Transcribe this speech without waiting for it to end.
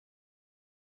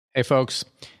Hey, folks.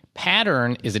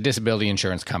 Pattern is a disability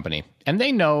insurance company, and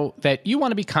they know that you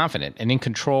want to be confident and in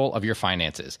control of your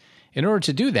finances. In order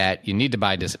to do that, you need to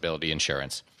buy disability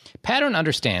insurance. Pattern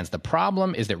understands the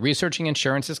problem is that researching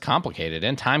insurance is complicated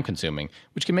and time-consuming,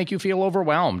 which can make you feel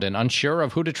overwhelmed and unsure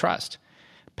of who to trust.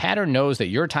 Pattern knows that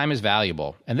your time is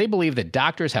valuable, and they believe that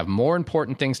doctors have more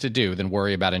important things to do than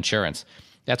worry about insurance.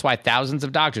 That's why thousands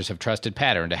of doctors have trusted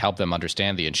Pattern to help them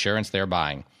understand the insurance they're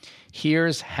buying.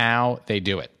 Here's how they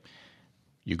do it.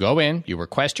 You go in, you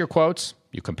request your quotes,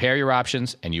 you compare your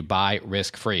options, and you buy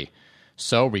risk-free.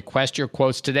 So request your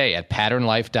quotes today at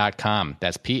patternlife.com.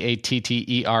 That's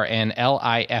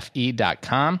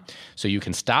patternlife.com. So you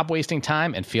can stop wasting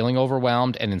time and feeling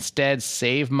overwhelmed and instead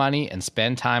save money and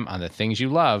spend time on the things you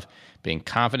love, being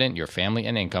confident your family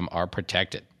and income are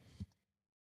protected.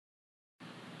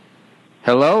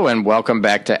 Hello and welcome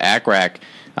back to ACRAC.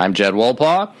 I'm Jed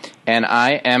Wolpaw, and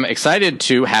I am excited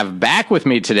to have back with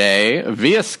me today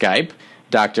via Skype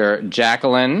Dr.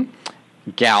 Jacqueline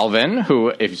Galvin,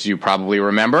 who, as you probably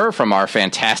remember from our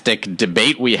fantastic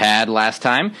debate we had last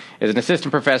time, is an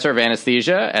assistant professor of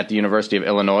anesthesia at the University of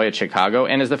Illinois at Chicago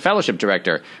and is the fellowship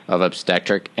director of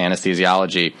obstetric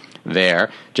anesthesiology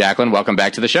there. Jacqueline, welcome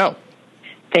back to the show.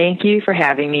 Thank you for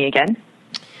having me again.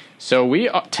 So we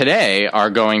today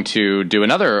are going to do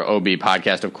another OB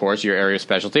podcast, of course, your area of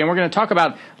specialty, and we're going to talk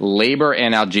about labor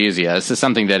analgesia. This is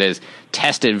something that is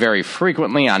tested very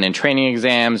frequently on in-training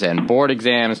exams and board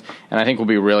exams, and I think will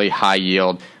be really high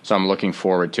yield, so I'm looking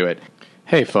forward to it.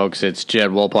 Hey, folks, it's Jed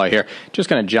Wolpaw here. Just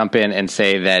going to jump in and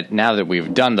say that now that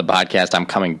we've done the podcast, I'm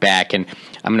coming back, and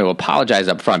I'm going to apologize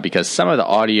up front because some of the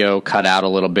audio cut out a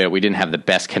little bit. We didn't have the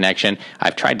best connection.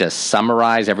 I've tried to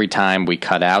summarize every time we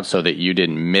cut out so that you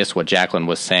didn't miss what Jacqueline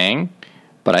was saying.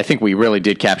 But I think we really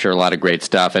did capture a lot of great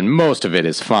stuff, and most of it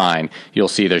is fine. You'll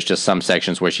see there's just some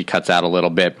sections where she cuts out a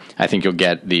little bit. I think you'll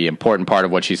get the important part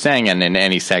of what she's saying, and in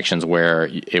any sections where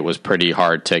it was pretty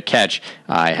hard to catch,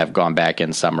 I have gone back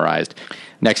and summarized.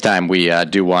 Next time we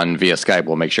do one via Skype,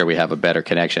 we'll make sure we have a better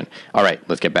connection. All right,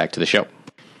 let's get back to the show.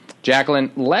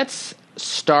 Jacqueline, let's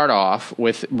start off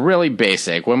with really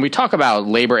basic. When we talk about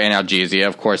labor analgesia,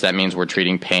 of course, that means we're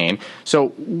treating pain.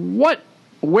 So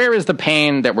where is the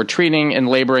pain that we're treating in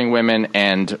laboring women,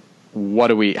 and how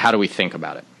do we think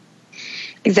about it?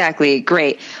 Exactly.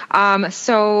 Great.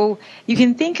 So you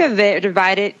can think of it,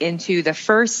 divide it into the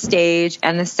first stage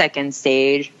and the second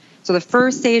stage. So the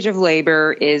first stage of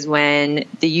labor is when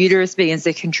the uterus begins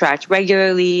to contract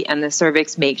regularly and the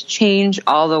cervix makes change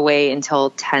all the way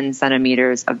until 10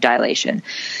 centimeters of dilation.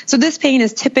 So this pain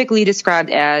is typically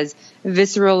described as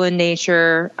visceral in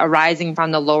nature, arising from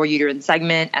the lower uterine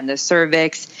segment and the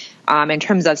cervix. In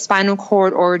terms of spinal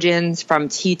cord origins, from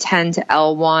T10 to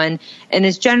L1, and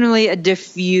is generally a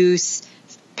diffuse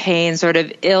pain, sort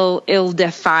of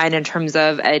ill-defined in terms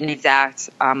of an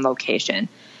exact location.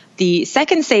 The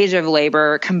second stage of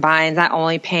labor combines not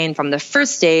only pain from the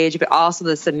first stage, but also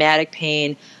the somatic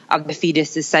pain of the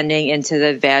fetus descending into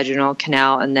the vaginal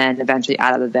canal and then eventually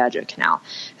out of the vaginal canal.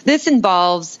 This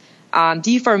involves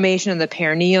deformation of the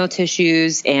perineal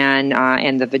tissues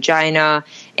and the vagina,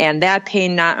 and that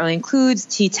pain not only includes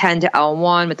T10 to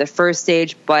L1 with the first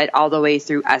stage, but all the way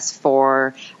through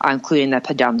S4, including the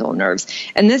pudendal nerves.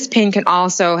 And this pain can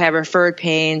also have referred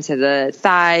pain to the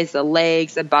thighs, the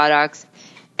legs, the buttocks,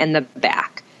 and the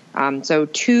back. So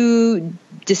two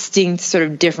distinct sort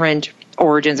of different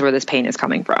origins where this pain is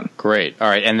coming from. Great. All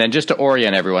right. And then just to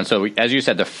orient everyone, so as you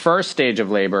said, the first stage of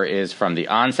labor is from the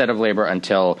onset of labor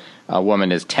until a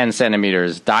woman is 10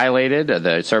 centimeters dilated,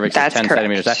 the cervix That's is 10 correct.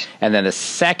 centimeters dilated, and then the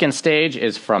second stage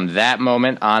is from that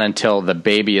moment on until the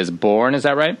baby is born. Is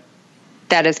that right?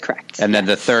 That is correct. And then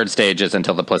the third stage is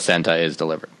until the placenta is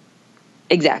delivered.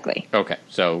 Exactly. Okay,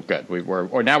 so good.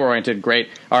 Now we're oriented. Great.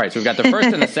 All right, so we've got the first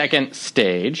and the second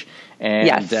stage. And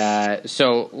Yes.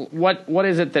 So what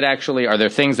is it that actually, are there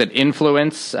things that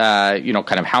influence, kind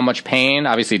of how much pain?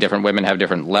 Obviously, different women have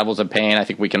different levels of pain. I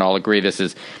think we can all agree this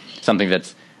is something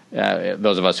that's,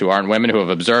 those of us who aren't women who have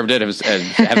observed it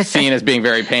have seen as being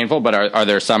very painful, but are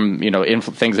there some,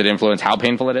 things that influence how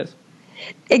painful it is?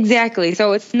 Exactly.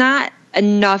 So it's not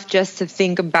enough just to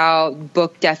think about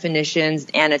book definitions,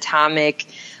 anatomic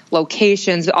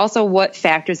locations, but also what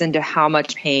factors into how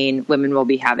much pain women will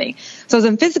be having. So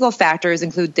some physical factors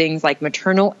include things like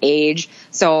maternal age.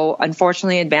 So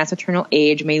unfortunately, advanced maternal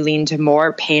age may lead to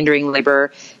more pain during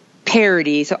labor.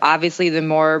 Parity. So obviously, the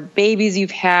more babies you've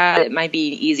had, it might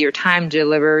be an easier time to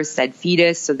deliver said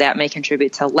fetus, so that may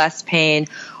contribute to less pain.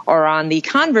 Or on the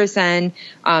converse end,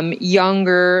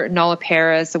 younger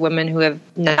nulliparous, so women who have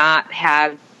not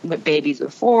had babies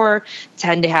before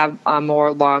tend to have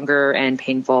more longer and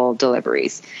painful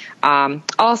deliveries.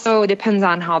 Also, it depends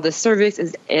on how the cervix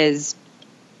is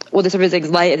the cervix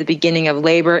is light at the beginning of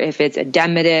labor. If it's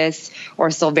edematous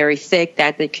or still very thick,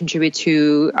 that contribute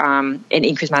to an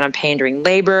increased amount of pain during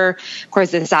labor. Of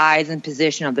course, the size and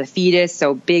position of the fetus.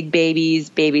 So big babies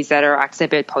that are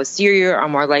occiput posterior are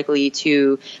more likely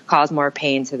to cause more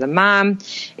pain to the mom.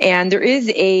 And there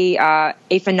is a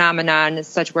phenomenon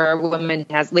such where a woman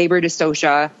has labor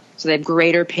dystocia, so they have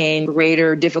greater pain,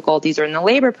 greater difficulties during the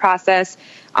labor process,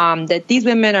 that these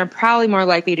women are probably more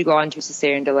likely to go on to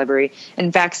cesarean delivery.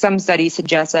 In fact, some studies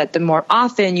suggest that the more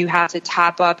often you have to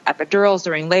top up epidurals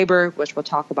during labor, which we'll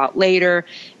talk about later,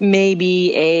 may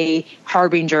be a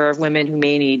harbinger of women who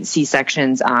may need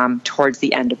C-sections towards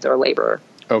the end of their labor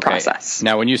process.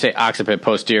 Now, when you say occiput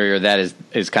posterior, that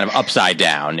is kind of upside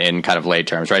down in kind of lay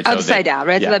terms, right? Upside down,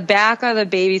 right? Yeah. So the back of the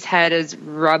baby's head is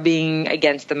rubbing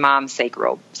against the mom's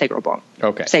sacral bone.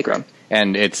 Okay. Sacrum.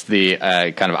 And it's the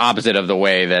kind of opposite of the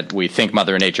way that we think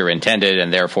Mother Nature intended,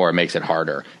 and therefore it makes it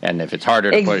harder. And if it's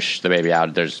harder to push the baby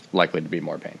out, there's likely to be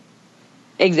more pain.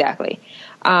 Exactly.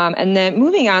 And then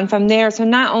moving on from there, so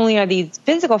not only are these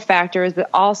physical factors, but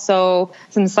also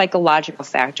some psychological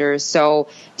factors. So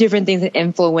different things that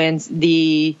influence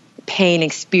the pain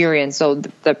experience. So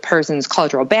the person's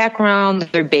cultural background,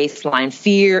 their baseline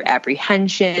fear,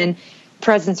 apprehension,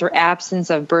 presence or absence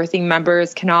of birthing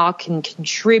members can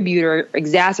contribute or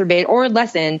exacerbate or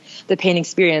lessen the pain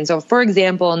experience. So, for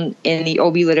example, in the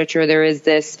OB literature, there is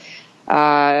this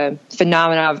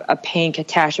phenomena of pain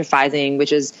catastrophizing,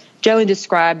 which is generally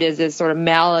described as this sort of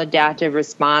maladaptive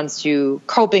response to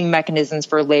coping mechanisms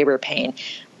for labor pain.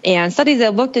 And studies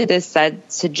that looked at this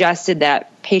suggested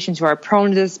that patients who are prone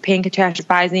to this pain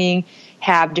catastrophizing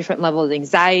have different levels of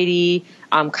anxiety,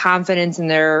 confidence in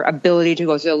their ability to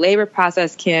go through the labor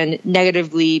process can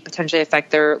negatively potentially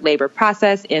affect their labor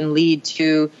process and lead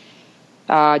to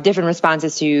different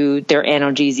responses to their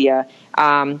analgesia.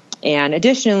 And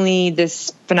additionally,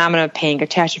 this phenomenon of pain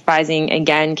catastrophizing,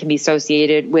 again, can be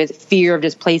associated with fear of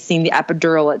displacing the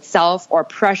epidural itself or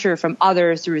pressure from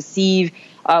others to receive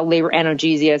labor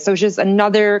analgesia. So it's just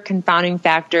another confounding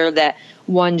factor that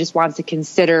one just wants to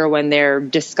consider when they're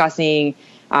discussing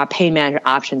pain management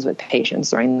options with patients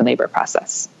during the labor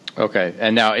process. Okay.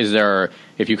 And now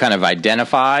if you kind of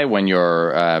identify when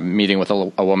you're meeting with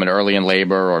a woman early in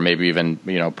labor or maybe even,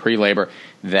 pre-labor,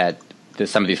 that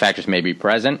some of these factors may be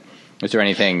present, is there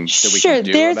anything that we can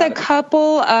do there's about a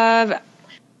couple of...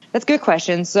 That's a good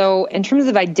question. So in terms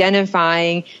of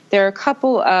identifying, there are a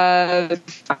couple of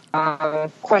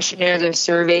questionnaires or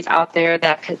surveys out there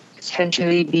that could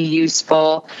potentially be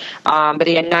useful, but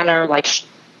again, none are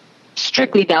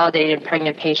strictly validated in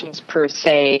pregnant patients per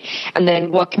se. And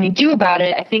then what can we do about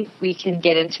it? I think we can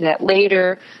get into that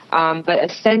later, but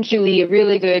essentially a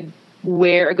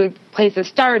good place to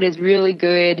start is really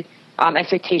good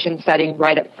expectation setting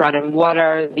right up front, and what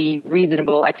are the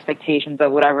reasonable expectations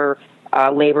of whatever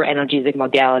labor analgesic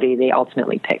modality they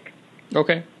ultimately pick.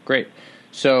 Okay, great.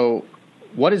 So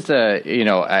what is the,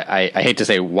 I hate to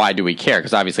say why do we care,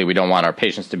 because obviously we don't want our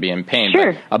patients to be in pain,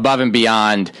 sure. But above and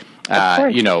beyond,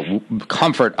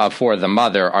 comfort for the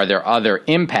mother, are there other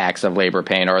impacts of labor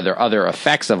pain, or are there other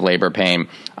effects of labor pain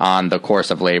on the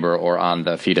course of labor or on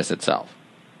the fetus itself?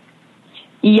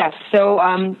 Yes, so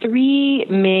three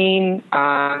main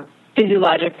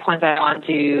physiologic points I want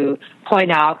to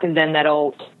point out, and then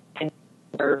that'll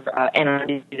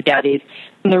analgesic.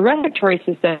 In the respiratory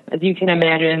system, as you can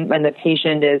imagine, when the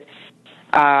patient is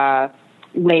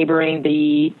laboring,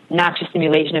 the noxious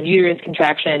stimulation of uterus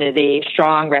contraction is a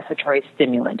strong respiratory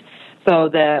stimulant. So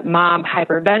the mom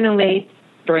hyperventilates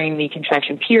during the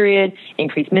contraction period,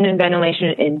 increased minute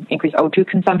ventilation, and increased O2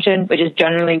 consumption, which is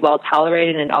generally well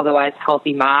tolerated in an otherwise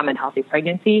healthy mom and healthy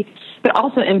pregnancy. But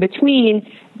also in between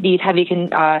these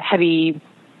heavy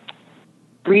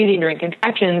breathing during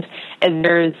contractions, and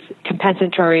there's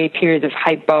compensatory periods of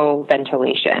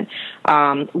hypoventilation,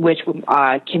 which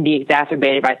can be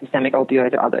exacerbated by systemic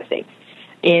opioids or other things.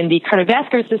 In the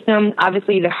cardiovascular system,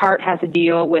 obviously the heart has to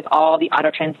deal with all the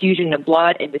autotransfusion of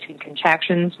blood in between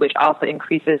contractions, which also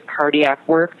increases cardiac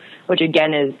work, which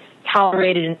again is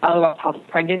tolerated in otherwise healthy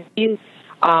pregnancies.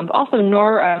 Also,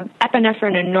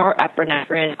 epinephrine and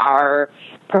norepinephrine are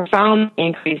profound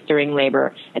increased during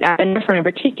labor. And epinephrine in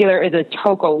particular is a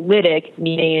tocolytic,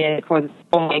 meaning it causes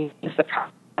the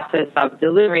process of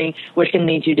delivering, which can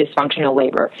lead to dysfunctional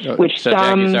labor. Jackie,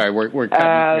 sorry, we're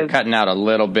cutting out a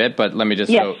little bit, but let me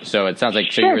just, yes. So it sounds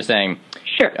like, sure. So you were saying,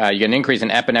 sure. You get an increase in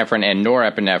epinephrine and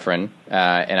norepinephrine,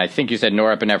 and I think you said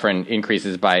norepinephrine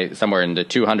increases by somewhere in the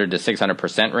 200 to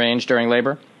 600% range during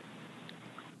labor?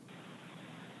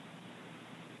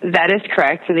 That is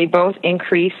correct. So they both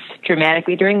increase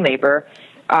dramatically during labor.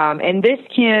 And this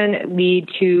can lead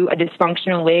to a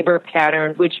dysfunctional labor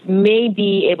pattern, which may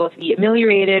be able to be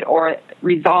ameliorated or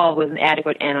resolved with an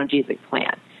adequate analgesic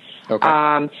plan.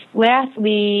 Okay.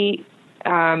 Lastly,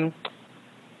 not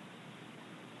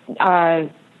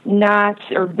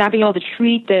being able to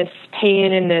treat this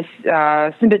pain and this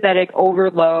sympathetic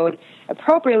overload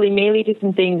appropriately may lead to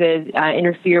some things that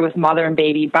interfere with mother and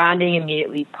baby bonding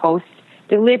immediately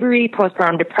post-delivery,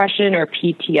 postpartum depression, or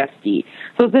PTSD.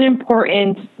 So it's an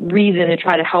important reason to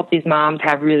try to help these moms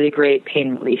have really great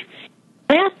pain relief.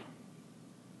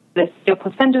 The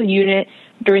placental unit,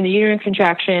 during the uterine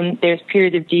contraction, there's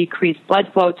periods of decreased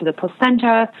blood flow to the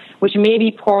placenta, which may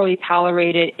be poorly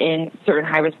tolerated in certain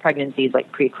high-risk pregnancies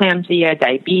like preeclampsia,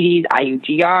 diabetes,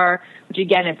 IUGR, which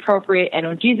again, an appropriate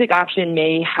analgesic option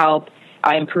may help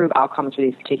improve outcomes for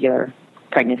these particular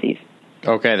pregnancies.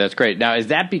 Okay, that's great. Now, is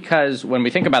that because when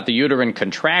we think about the uterine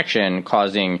contraction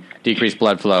causing decreased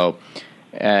blood flow,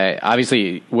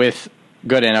 obviously with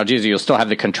good analgesia, you'll still have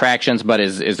the contractions, but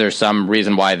is there some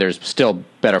reason why there's still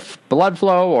better blood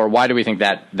flow, or why do we think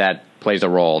that plays a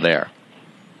role there?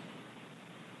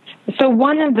 So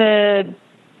one of the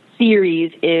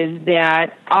theories is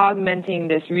that augmenting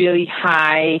this really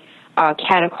high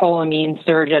catecholamine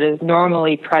surge that is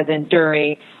normally present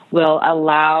during will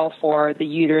allow for the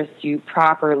uterus to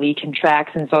properly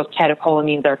contract, since those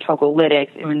catecholamines are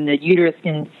tocolytics. And when the uterus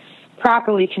can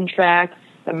properly contract,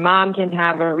 the mom can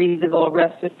have a reasonable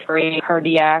respiratory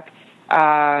cardiac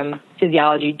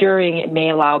physiology during. It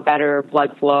may allow better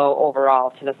blood flow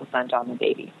overall to the placenta on the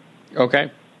baby.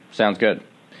 Okay, sounds good.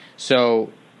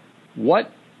 So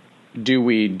what do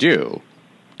we do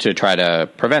to try to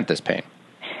prevent this pain?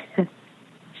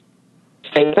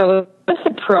 So this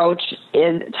approach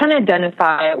is trying to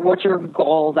identify what your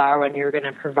goals are when you're going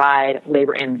to provide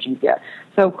labor analgesia.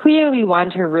 So clearly we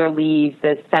want to relieve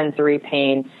the sensory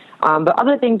pain. But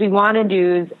other things we want to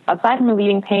do is, aside from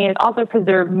relieving pain, is also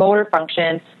preserve motor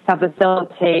function to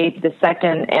facilitate the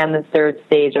second and the third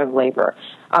stage of labor.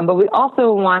 But we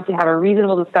also want to have a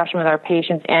reasonable discussion with our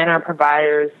patients and our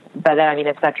providers, by that I mean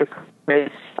obstetric,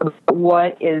 about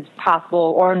what is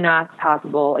possible or not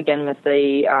possible, again, with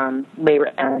the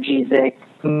labor analgesic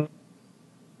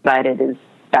that it is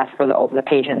best for the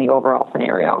patient in the overall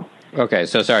scenario. Okay,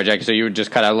 so sorry, Jackie, so you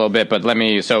just cut out a little bit, but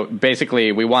so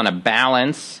basically we want to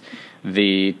balance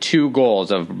the two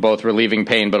goals of both relieving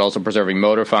pain but also preserving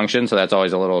motor function, so that's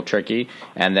always a little tricky.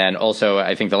 And then also,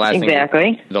 I think the last thing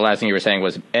you were saying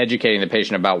was educating the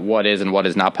patient about what is and what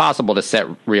is not possible to set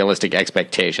realistic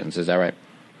expectations. Is that right?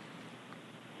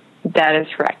 That is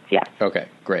correct, yes. Okay,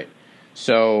 great.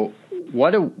 So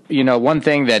one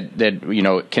thing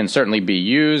that can certainly be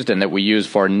used and that we use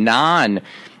for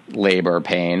non-labor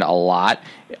pain a lot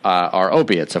are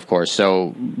opiates, of course.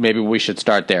 So maybe we should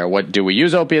start there. What do we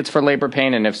use opiates for labor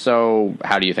pain, and if so,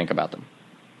 how do you think about them?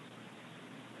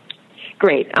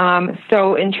 Great.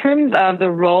 So in terms of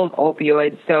the role of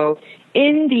opioids, so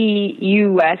in the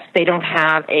U.S., they don't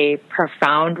have a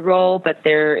profound role, but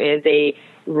there is a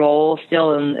role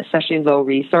still in especially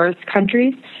low-resource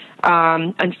countries.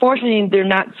 Unfortunately, they're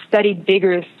not studied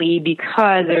vigorously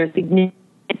because there's significant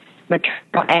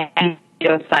maternal and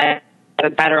side a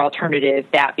better alternative,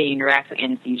 that being neuraxic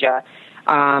anesthesia.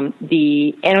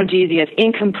 The analgesia is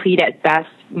incomplete at best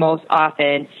most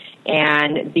often,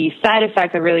 and the side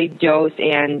effects are really dose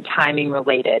and timing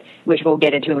related, which we'll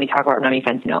get into when we talk about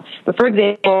remifentanil. But for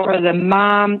example, for the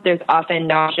mom, there's often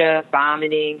nausea,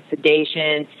 vomiting,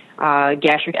 sedation,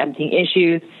 gastric emptying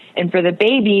issues. And for the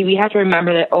baby, we have to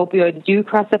remember that opioids do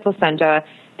cross the placenta.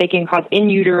 They can cause in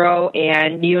utero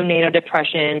and neonatal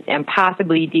depression and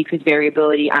possibly decrease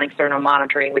variability on external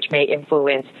monitoring, which may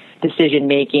influence decision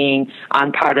making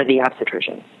on part of the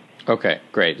obstetrician. Okay,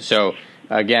 great. So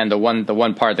again, the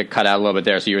one part that cut out a little bit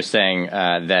there. So you were saying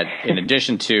that in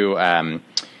addition to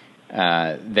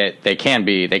that they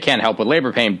can help with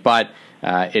labor pain, but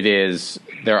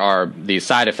there are these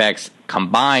side effects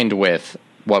combined with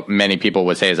what many people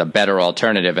would say is a better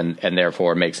alternative, and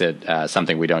therefore makes it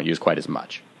something we don't use quite as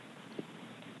much.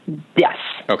 Yes.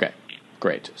 Okay,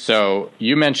 great. So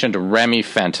you mentioned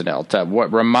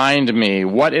remifentanil. Remind me,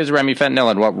 what is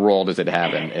remifentanil and what role does it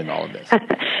have in all of this?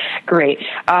 Great.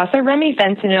 So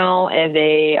remifentanil is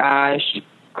a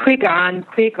quick on,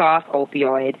 quick off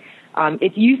opioid.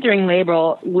 It's used during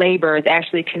labor. It's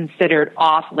actually considered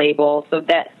off-label, so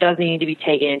that does need to be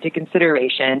taken into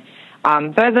consideration.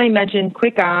 So as I mentioned,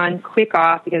 quick on, quick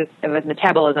off because of its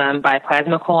metabolism by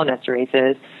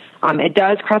plasmacholinesterases. It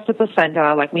does cross the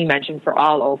placenta, like we mentioned, for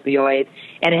all opioids,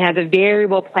 and it has a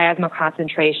variable plasma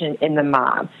concentration in the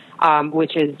mom,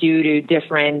 which is due to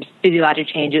different physiologic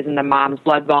changes in the mom's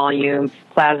blood volume,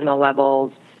 plasma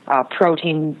levels,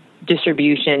 protein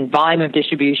distribution, volume of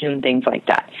distribution, and things like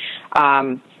that.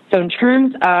 So in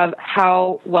terms of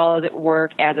how well does it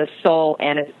work as a sole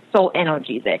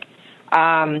analgesic,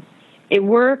 it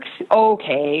works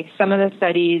okay. Some of the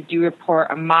studies do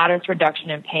report a modest reduction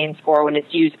in pain score when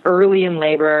it's used early in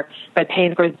labor, but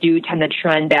pain scores do tend to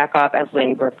trend back up as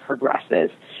labor progresses.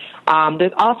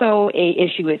 There's also a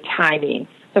issue with timing.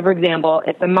 So, for example,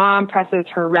 if the mom presses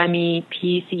her REMI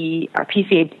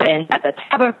PCA button at the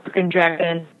top of her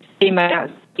contraction, they might not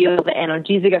feel the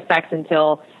analgesic effects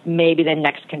until maybe the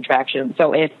next contraction.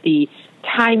 So if the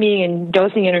timing and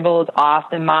dosing interval is off,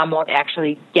 the mom won't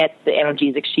actually get the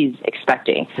analgesic she's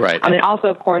expecting. Right. And then also,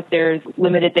 of course, there's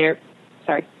limited there.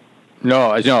 Sorry. No,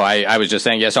 I was just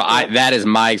saying, yeah, so that is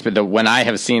my experience. When I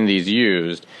have seen these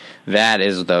used, that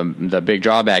is the big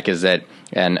drawback is that,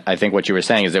 and I think what you were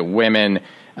saying is that women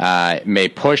may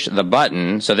push the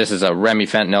button. So this is a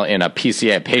remifentanil in a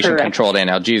PCA, patient-controlled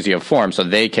analgesia form, so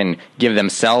they can give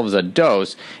themselves a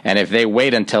dose, and if they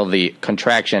wait until the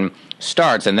contraction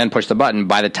starts and then push the button,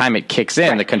 by the time it kicks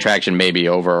in, the contraction may be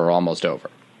over or almost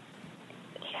over.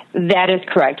 That is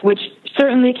correct, which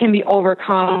certainly can be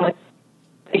overcome with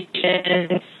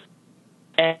patients.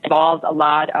 It involves a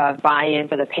lot of buy-in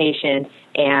for the patient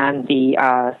and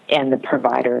the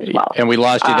provider as well. And we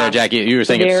lost you there, Jackie. You were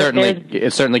saying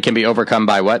it certainly can be overcome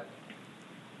by what?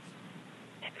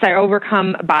 Sorry,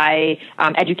 overcome by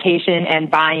education and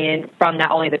buy-in from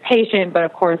not only the patient, but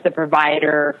of course the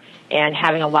provider, and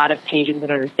having a lot of patience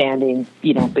and understanding,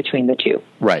 between the two.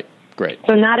 Right. Great.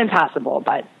 So not impossible,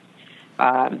 but.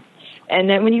 And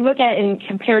then when you look at and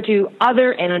compare to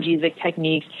other analgesic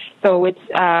techniques, so it's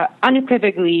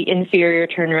unequivocally inferior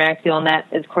to Neuraxiol, and that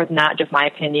is, of course, not just my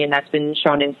opinion. That's been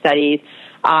shown in studies.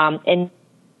 And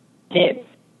it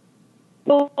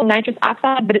nitrous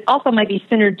oxide, but it also might be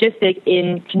synergistic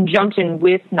in conjunction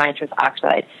with nitrous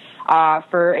oxide.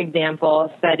 For example,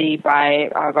 a study by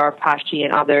Garpachi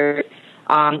and others,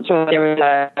 so there was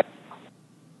a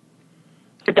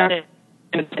reduction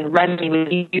in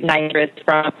REMI with nitrous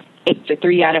from 8 to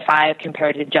 3 out of 5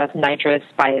 compared to just nitrous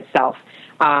by itself.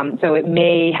 So it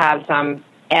may have some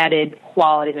added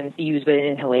qualities when it's used with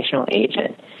an inhalational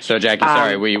agent. So, Jackie,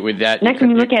 sorry, with that, next, when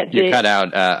you look at you cut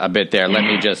out a bit there. Let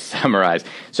me just summarize.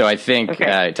 So I think,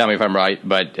 tell me if I'm right,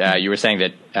 but you were saying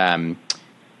that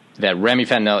that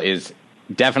remifentanil is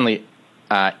definitely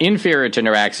inferior to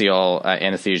Neuraxiol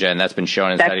anesthesia, and that's been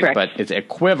shown in studies, correct. But it's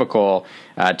equivocal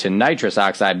to nitrous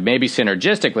oxide, maybe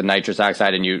synergistic with nitrous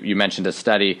oxide, and you mentioned a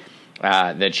study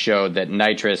that showed that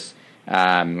nitrous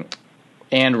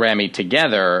and Remi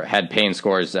together had pain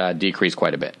scores decrease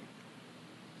quite a bit.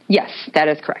 Yes, that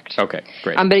is correct. Okay,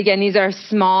 great. But again, these are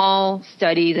small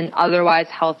studies in otherwise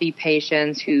healthy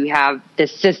patients who have the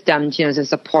system, to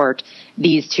support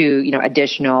these two,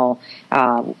 additional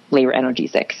labor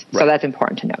analgesics. Right. So that's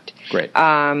important to note. Great.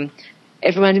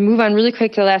 If we want to move on really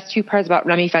quick to the last two parts about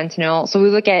remifentanil, so we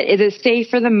look at, is it safe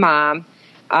for the mom?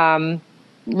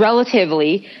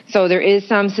 Relatively. So there is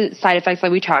some side effects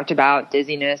like we talked about,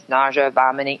 dizziness, nausea,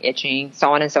 vomiting, itching,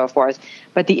 so on and so forth.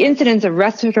 But the incidence of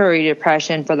respiratory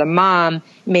depression for the mom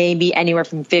may be anywhere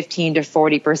from 15 to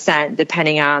 40%,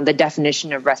 depending on the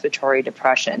definition of respiratory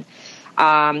depression.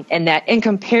 And that in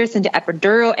comparison to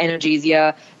epidural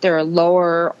analgesia, there are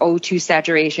lower O2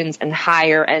 saturations and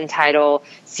higher end-tidal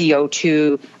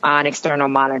CO2 on external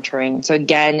monitoring. So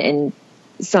again, in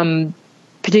some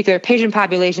particular patient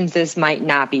populations, this might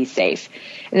not be safe.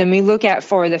 And then we look at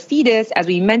for the fetus, as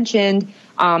we mentioned,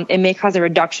 it may cause a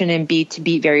reduction in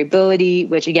beat-to-beat variability,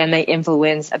 which again may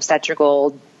influence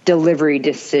obstetrical delivery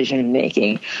decision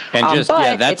making. And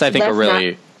that's I think a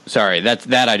really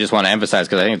that I just want to emphasize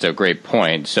because I think it's a great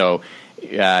point. So,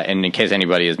 and in case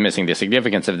anybody is missing the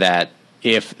significance of that,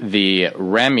 if the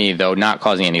Remi, though not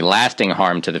causing any lasting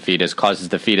harm to the fetus, causes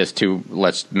the fetus to,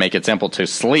 let's make it simple, to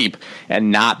sleep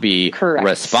and not be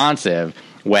responsive,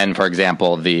 when, for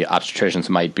example, the obstetricians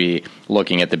might be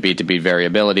looking at the beat-to-beat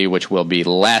variability, which will be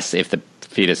less if the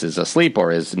fetus is asleep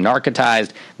or is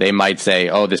narcotized, they might say,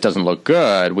 oh, this doesn't look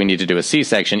good, we need to do a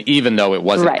C-section, even though it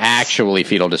wasn't actually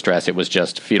fetal distress, it was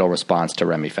just fetal response to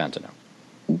remifentanil.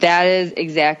 That is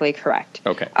exactly correct.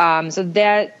 Okay. So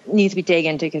that needs to be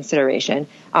taken into consideration.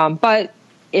 But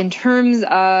in terms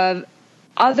of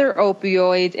other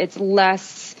opioids, it's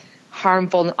less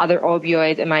harmful than other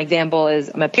opioids. And my example is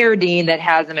meperidine that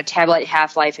has a metabolite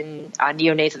half-life in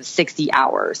neonates of 60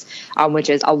 hours, which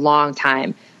is a long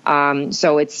time.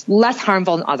 So it's less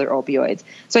harmful than other opioids.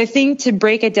 So I think to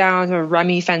break it down to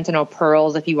remifentanil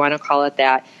pearls, if you want to call it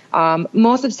that,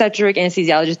 most obstetric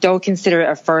anesthesiologists don't consider it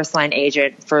a first-line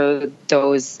agent for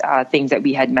those things that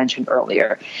we had mentioned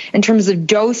earlier. In terms of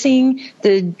dosing,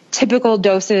 the typical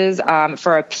doses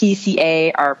for a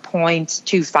PCA are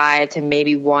 0.25 to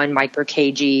maybe 1 mic per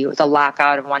kg with a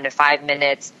lockout of 1 to 5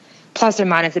 minutes, plus or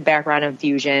minus a background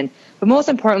infusion. But most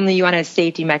importantly, you want to have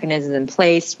safety mechanisms in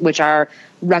place, which are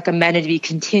recommended to be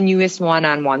continuous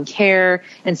one-on-one care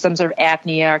and some sort of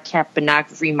apnea or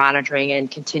capnography monitoring and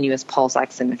continuous pulse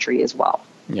oximetry as well.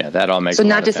 Yeah, that all makes so a lot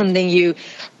not of just sense. Something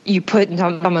you put in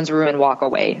someone's room and walk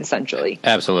away, essentially.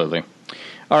 Absolutely.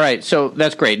 All right, so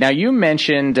that's great. Now, you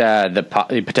mentioned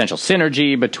the potential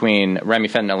synergy between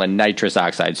remifentanil and nitrous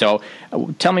oxide. So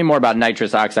tell me more about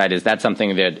nitrous oxide. Is that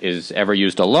something that is ever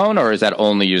used alone, or is that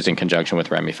only used in conjunction with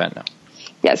remifentanil?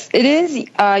 Yes, it is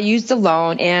used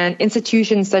alone, and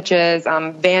institutions such as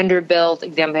Vanderbilt,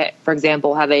 for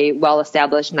example, have a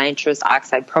well-established nitrous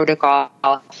oxide protocol.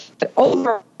 But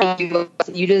overall,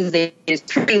 utilization is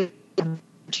pretty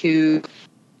to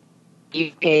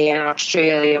UK and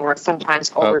Australia, where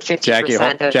sometimes over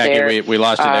 50% of their we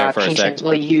lost you there for a patients second.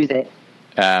 will use it.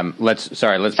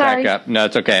 Let's back up. No,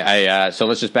 it's okay. So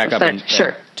let's just back up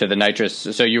to the nitrous.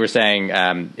 So you were saying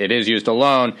it is used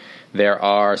alone. There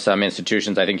are some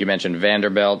institutions, I think you mentioned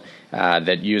Vanderbilt,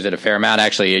 that use it a fair amount.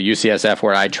 Actually, at UCSF,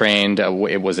 where I trained,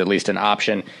 it was at least an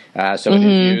option. So it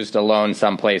is used alone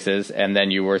some places. And then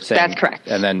you were saying... That's correct.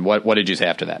 And then what did you say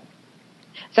after that?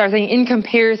 So I was saying in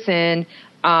comparison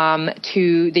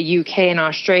to the UK and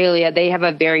Australia, they have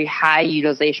a very high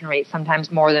utilization rate,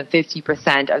 sometimes more than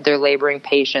 50% of their laboring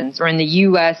patients. Or in the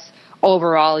US,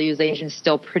 overall utilization is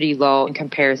still pretty low in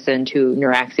comparison to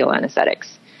neuraxial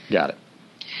anesthetics. Got it.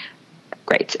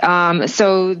 Great.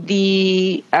 So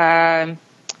the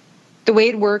way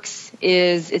it works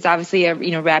is it's obviously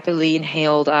a rapidly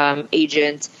inhaled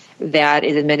agent that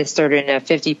is administered in a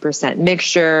 50%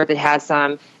 mixture that has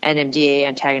some NMDA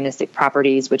antagonistic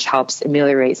properties, which helps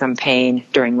ameliorate some pain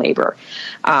during labor.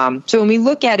 So when we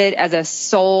look at it as a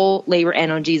sole labor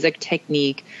analgesic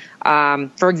technique,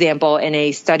 for example, in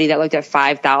a study that looked at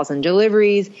 5,000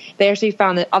 deliveries, they actually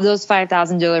found that of those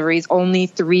 5,000 deliveries, only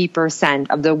 3%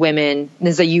 of the women,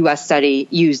 this is a U.S. study,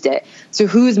 used it. So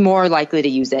who's more likely to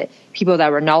use it? People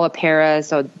that were nullipara,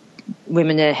 so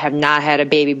women that have not had a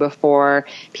baby before,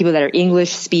 people that are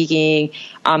English speaking.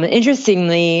 And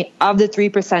interestingly, of the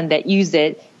 3% that used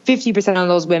it, 50% of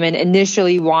those women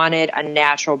initially wanted a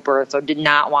natural birth, so did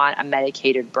not want a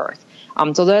medicated birth.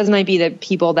 So those might be the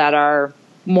people that are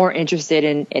more interested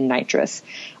in nitrous.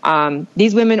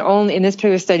 These women only, in this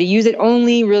particular study, use it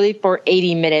only really for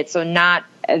 80 minutes, so not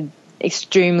an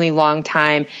extremely long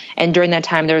time. And during that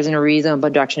time, there was a reasonable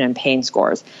reduction in pain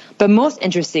scores. But most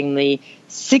interestingly,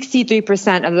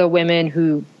 63% of the women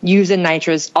who use the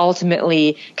nitrous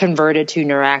ultimately converted to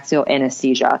neuraxial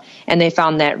anesthesia. And they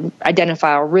found that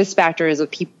identifiable risk factors of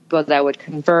people that would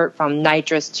convert from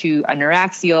nitrous to a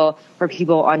neuraxial were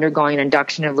people undergoing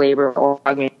induction of labor or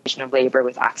augmentation of labor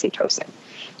with oxytocin.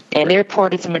 And they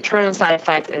reported some maternal side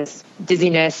effects as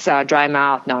dizziness, dry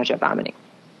mouth, nausea, vomiting.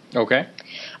 Okay.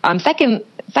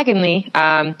 Secondly,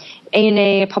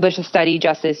 ANA published a study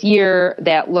just this year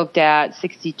that looked at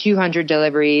 6,200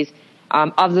 deliveries.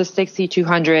 Of the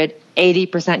 6,200,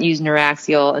 80% used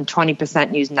neuraxial and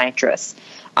 20% used nitrous.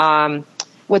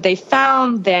 What they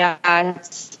found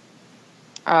actually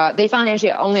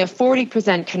only a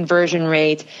 40% conversion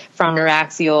rate from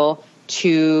nitrous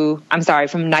to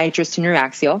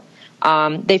neuraxial.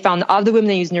 They found of the women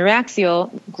that used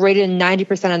neuraxial, greater than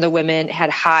 90% of the women had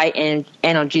high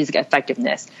analgesic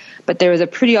effectiveness. But there was a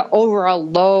pretty overall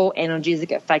low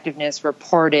analgesic effectiveness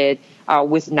reported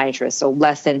with nitrous, so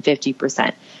less than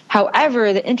 50%.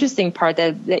 However, the interesting part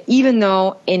that even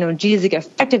though analgesic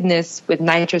effectiveness with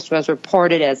nitrous was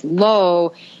reported as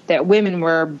low, that women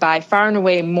were by far and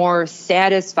away more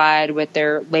satisfied with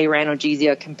their labor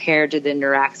analgesia compared to the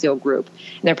neuraxial group.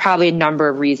 And there are probably a number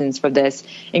of reasons for this,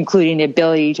 including the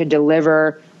ability to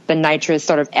deliver the nitrous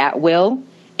sort of at will.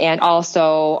 And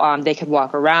also, they could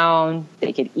walk around,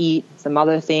 they could eat, some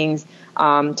other things.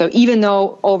 So even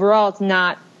though overall it's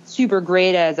not super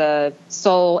great as a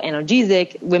sole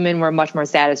analgesic, women were much more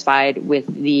satisfied with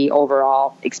the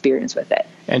overall experience with it.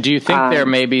 And do you think there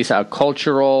may be a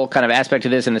cultural kind of aspect to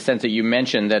this, in the sense that you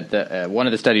mentioned that one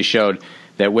of the studies showed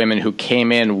that women who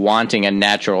came in wanting a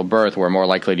natural birth were more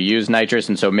likely to use nitrous,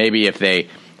 and so maybe if they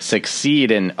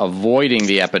succeed in avoiding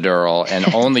the epidural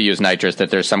and only use nitrous, that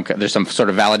there's some sort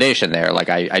of validation there. Like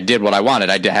I did what I wanted.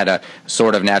 I had a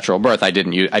sort of natural birth. I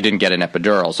didn't get an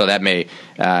epidural. So that may,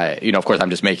 of course, I'm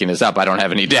just making this up. I don't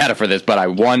have any data for this, but I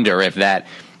wonder if that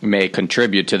may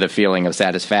contribute to the feeling of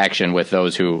satisfaction with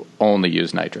those who only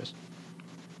use nitrous.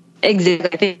 Exactly.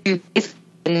 I think you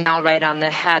now right on the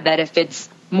head that if it's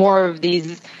more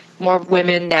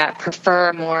women that prefer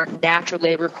a more natural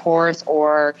labor course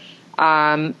or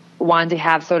want to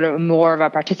have sort of more of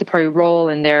a participatory role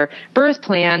in their birth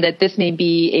plan, that this may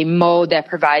be a mode that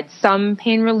provides some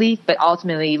pain relief, but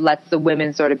ultimately lets the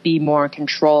women sort of be more in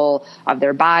control of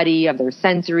their body, of their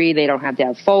sensory. They don't have to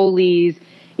have Foleys,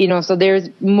 so there's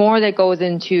more that goes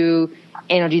into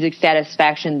analgesic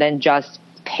satisfaction than just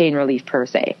pain relief per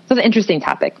se. So it's an interesting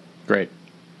topic. Great.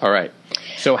 All right.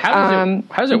 So how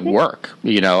does it work?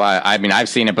 I mean, I've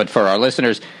seen it, but for our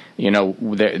listeners,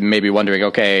 they may be wondering,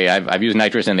 okay, I've used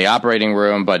nitrous in the operating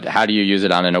room, but how do you use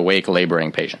it on an awake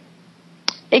laboring patient?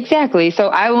 Exactly. So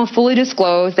I will fully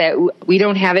disclose that we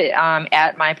don't have it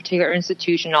at my particular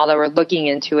institution, although we're looking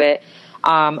into it.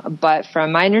 But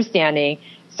from my understanding,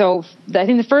 so I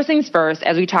think the first things first,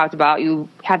 as we talked about, you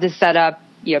have to set up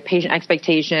patient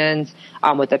expectations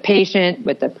with the patient,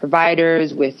 with the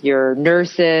providers, with your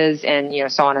nurses, and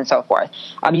so on and so forth.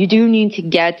 You do need to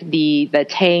get the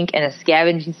tank and a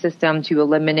scavenging system to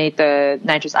eliminate the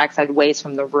nitrous oxide waste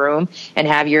from the room, and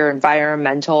have your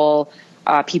environmental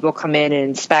people come in and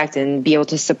inspect and be able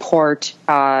to support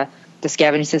the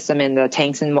scavenging system and the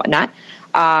tanks and whatnot.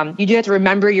 You do have to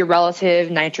remember your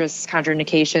relative nitrous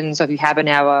contraindications. So if you happen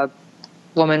to have a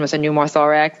woman with a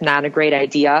pneumothorax, not a great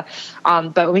idea.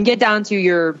 But when we get down to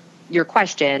your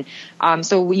question,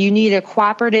 so you need a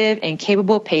cooperative and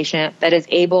capable patient that is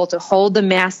able to hold the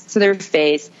mask to their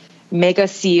face, make a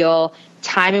seal,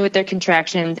 time it with their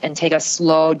contractions, and take a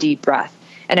slow, deep breath.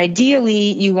 And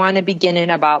ideally, you want to begin in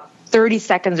about 30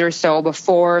 seconds or so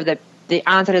before the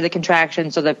onset of the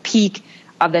contraction, so the peak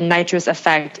of the nitrous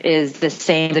effect is the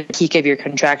same, the peak of your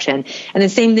contraction. And the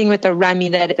same thing with the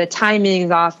REMI, that if the timing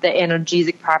is off, the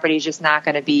analgesic property is just not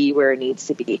going to be where it needs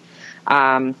to be.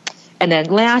 And then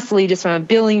lastly, just from a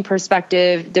billing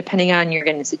perspective, depending on your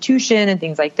institution and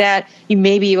things like that, you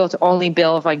may be able to only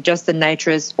bill for like just the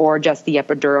nitrous or just the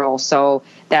epidural. So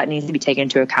that needs to be taken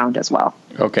into account as well.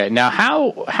 Okay. Now,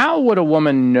 how would a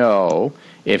woman know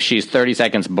if she's 30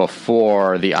 seconds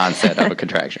before the onset of a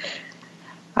contraction?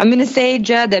 I'm going to say,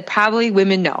 Jed, that probably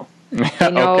women know.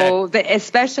 Okay.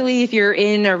 Especially if you're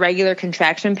in a regular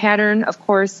contraction pattern, of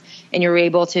course, and you're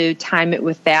able to time it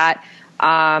with that,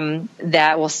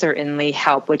 that will certainly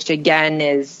help, which again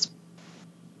is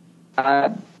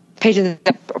patients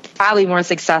that are probably more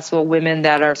successful, women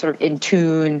that are sort of in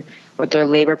tune with their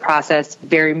labor process,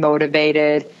 very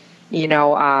motivated,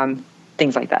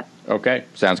 things like that. Okay,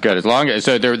 sounds good. As long as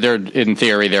there in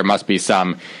theory there must be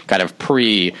some kind of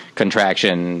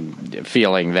pre-contraction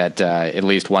feeling that at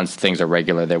least once things are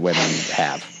regular that women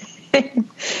have.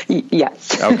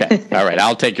 Yes. Okay. All right.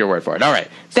 I'll take your word for it. All right.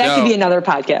 That could be another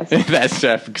podcast. That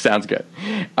sounds good.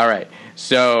 All right.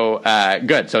 So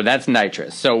good. So that's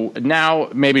nitrous. So now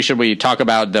maybe should we talk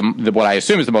about what I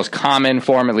assume is the most common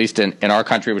form, at least in our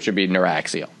country, which would be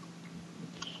Neuraxial.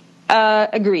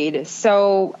 Agreed.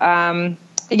 So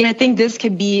again, I think this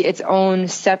could be its own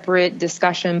separate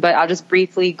discussion, but I'll just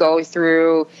briefly go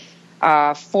through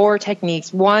 4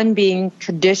 techniques. One being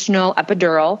traditional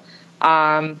epidural,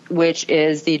 which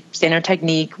is the standard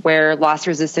technique where loss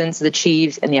resistance is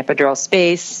achieved in the epidural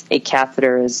space. A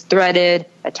catheter is threaded,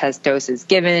 a test dose is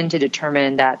given to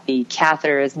determine that the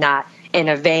catheter is not in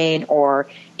a vein or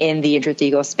in the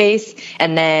intrathecal space.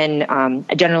 And then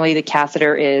generally the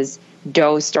catheter is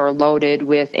dosed or loaded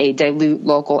with a dilute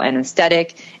local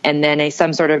anesthetic, and then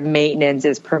some sort of maintenance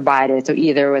is provided. So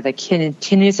either with a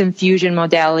continuous infusion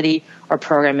modality or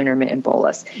program intermittent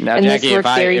bolus. Now, and Jackie, if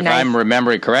I'm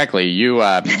remembering correctly, you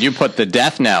put the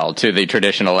death knell to the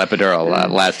traditional epidural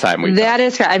last time we. That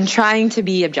is correct. I'm trying to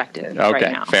be objective right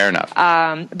now. Fair enough.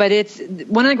 But it's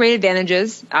one of the great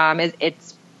advantages.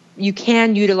 You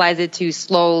can utilize it to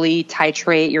slowly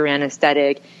titrate your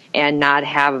anesthetic and not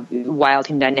have wild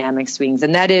hemodynamic swings.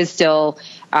 And that is still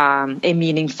a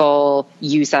meaningful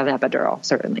use of an epidural,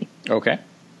 certainly. Okay.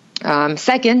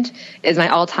 Second is my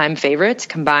all-time favorite,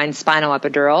 combined spinal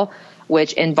epidural,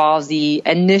 which involves the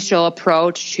initial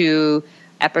approach to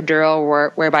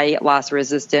epidural whereby you get loss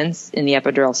resistance in the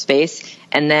epidural space.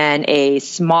 And then a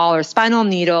smaller spinal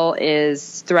needle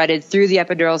is threaded through the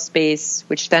epidural space,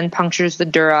 which then punctures the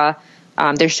dura,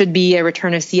 There should be a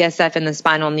return of CSF in the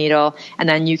spinal needle, and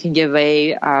then you can give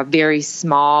a very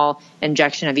small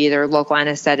injection of either local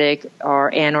anesthetic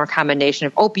or combination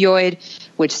of opioid,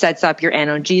 which sets up your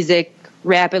analgesic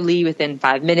rapidly within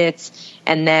 5 minutes,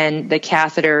 and then the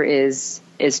catheter is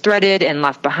threaded and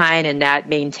left behind, and that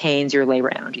maintains your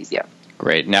labor analgesia.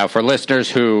 Great. Now, for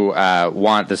listeners who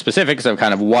want the specifics of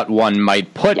kind of what one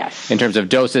might put in terms of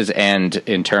doses and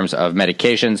in terms of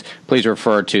medications, please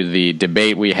refer to the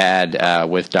debate we had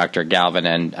with Dr. Galvin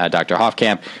and Dr.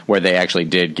 Hofkamp, where they actually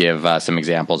did give some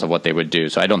examples of what they would do.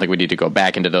 So I don't think we need to go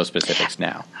back into those specifics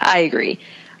now. I agree.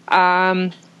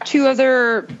 Two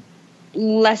other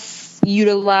less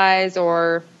utilized,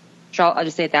 or I'll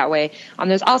just say it that way.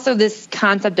 There's also this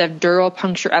concept of dural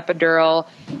puncture epidural,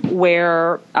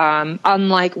 where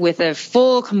unlike with a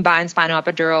full combined spinal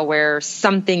epidural where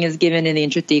something is given in the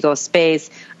intrathecal space,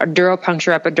 a dural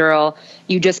puncture epidural,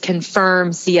 you just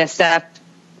confirm CSF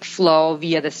flow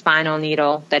via the spinal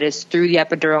needle, that is through the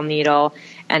epidural needle,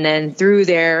 and then through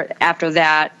there, after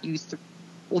that, you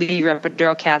leave your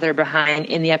epidural catheter behind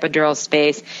in the epidural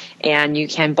space, and you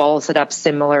can bolus it up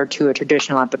similar to a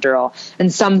traditional epidural.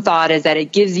 And some thought is that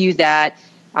it gives you that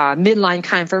midline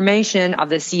confirmation of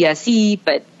the CSE,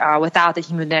 but without the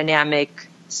hemodynamic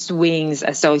swings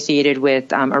associated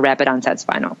with a rapid onset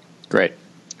spinal. Great.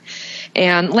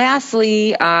 And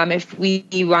lastly, if we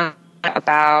want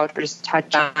about or just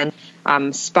touch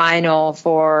on spinal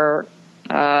for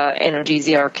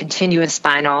analgesia or continuous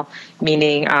spinal,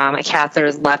 meaning a catheter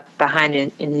is left behind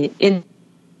in the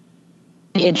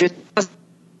intrathecal.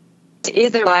 It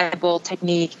is a reliable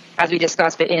technique, as we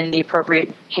discussed, but in the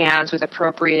appropriate hands with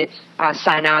appropriate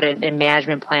sign-out and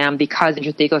management plan, because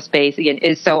intrathecal space, again,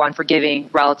 is so unforgiving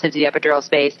relative to the epidural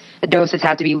space. The doses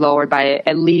have to be lowered by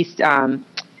at least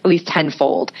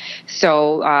tenfold.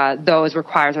 So those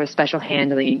require sort of special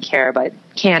handling and care, but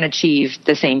can achieve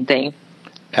the same thing.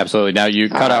 Absolutely. Now, you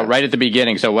cut out right at the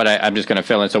beginning, so I'm just going to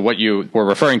fill in. So what you were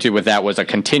referring to with that was a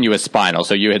continuous spinal.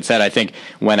 So you had said, I think,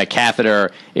 when a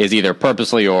catheter is either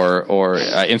purposely or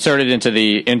inserted into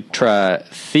the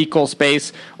intrathecal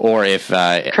space, or if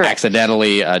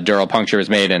accidentally a dural puncture is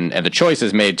made and the choice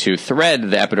is made to thread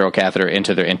the epidural catheter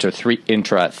into the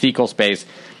intrathecal space,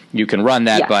 you can run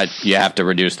that, but you have to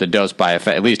reduce the dose by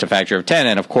at least a factor of 10.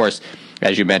 And, of course,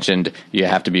 as you mentioned, you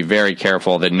have to be very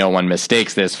careful that no one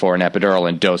mistakes this for an epidural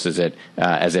and doses it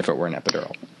as if it were an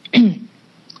epidural.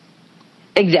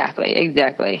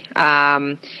 Exactly.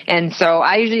 And so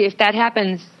I usually, if that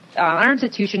happens, our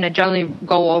institution, I generally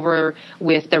go over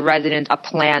with the resident a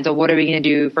plan. So what are we going to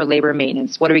do for labor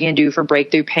maintenance? What are we going to do for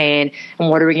breakthrough pain? And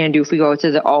what are we going to do if we go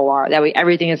to the OR? That way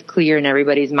everything is clear in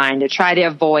everybody's mind to try to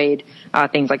avoid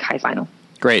things like high spinal.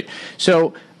 Great.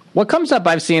 So what comes up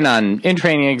I've seen on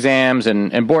in-training exams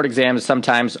and board exams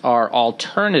sometimes are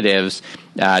alternatives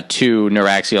to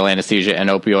neuraxial anesthesia and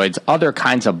opioids, other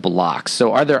kinds of blocks.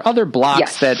 So are there other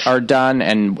blocks that are done,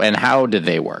 and how do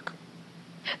they work?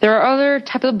 There are other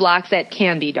types of blocks that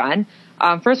can be done.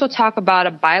 First, we'll talk about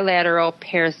a bilateral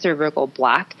paracervical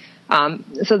block.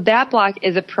 So that block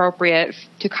is appropriate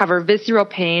to cover visceral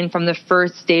pain from the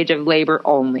first stage of labor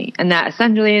only. And that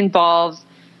essentially involves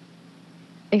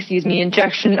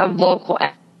injection of local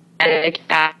anesthetic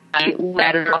at the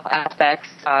lateral aspects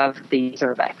of the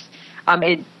cervix.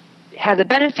 It has a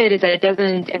benefit is that it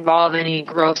doesn't involve any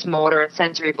gross motor and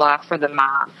sensory block for the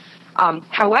mom.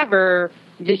 However,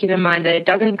 just keep in mind that it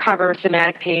doesn't cover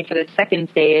somatic pain for the second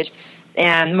stage.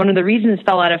 And one of the reasons it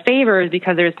fell out of favor is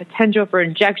because there's potential for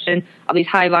injection of these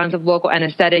high volumes of local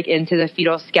anesthetic into the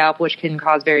fetal scalp, which can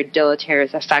cause very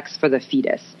deleterious effects for the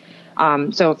fetus.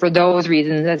 So for those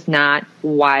reasons, it's not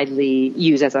widely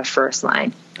used as a first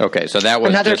line. Okay, so that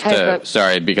was another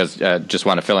sorry, because just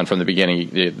want to fill in from the beginning.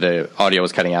 The audio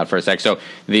was cutting out for a sec. So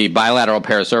the bilateral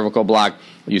paracervical block,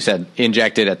 you said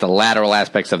injected at the lateral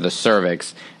aspects of the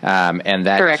cervix, and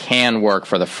that can work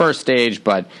for the first stage,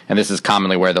 and this is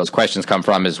commonly where those questions come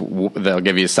from, is they'll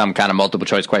give you some kind of multiple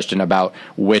choice question about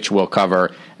which will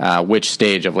cover which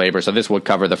stage of labor. So this would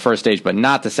cover the first stage, but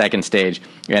not the second stage,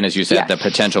 and as you said, the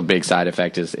potential big side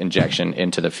effect is injection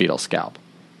into the fetal scalp.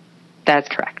 That's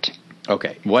correct.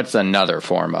 Okay, what's another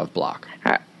form of block?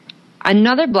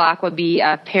 Another block would be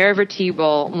a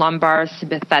paravertebral lumbar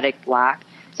sympathetic block.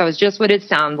 So it's just what it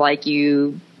sounds like.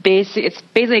 It's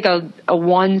basically like a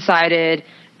one-sided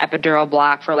epidural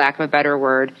block, for lack of a better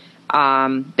word,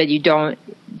 but you don't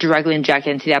directly inject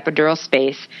into the epidural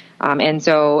space. And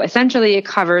so essentially it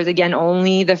covers, again,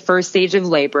 only the first stage of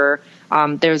labor.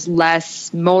 There's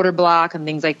less motor block and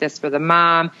things like this for the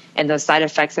mom and those side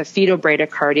effects of fetal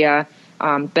bradycardia.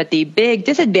 But the big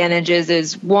disadvantages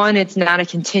is, one, it's not a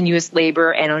continuous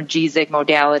labor analgesic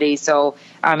modality, so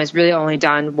it's really only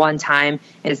done one time.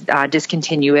 It's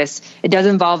discontinuous. It does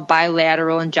involve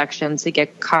bilateral injections to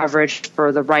get coverage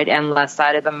for the right and left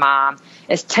side of the mom.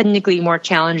 It's technically more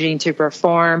challenging to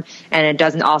perform, and it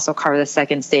doesn't also cover the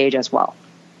second stage as well.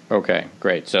 Okay,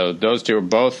 great. So those two are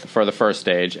both for the first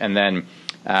stage, and then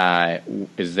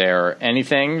is there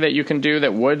anything that you can do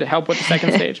that would help with the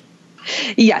second stage?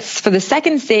 Yes. For the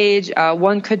second stage,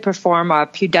 one could perform a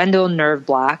pudendal nerve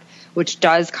block, which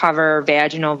does cover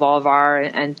vaginal, vulvar,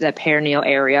 and the perineal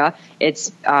area.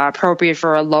 It's appropriate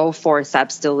for a low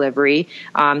forceps delivery.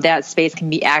 That space can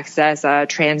be accessed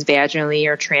transvaginally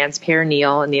or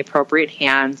transperineal in the appropriate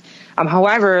hands.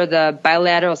 However, the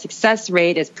bilateral success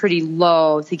rate is pretty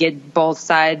low to get both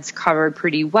sides covered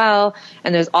pretty well.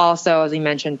 And there's also, as we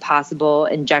mentioned, possible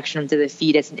injection into the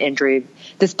fetus and injury.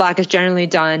 This block is generally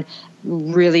done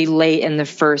really late in the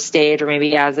first stage, or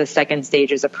maybe as the second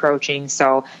stage is approaching.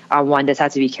 So one just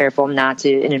has to be careful not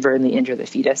to inadvertently injure the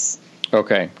fetus.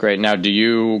 Okay, great. Now, do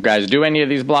you guys do any of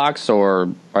these blocks, or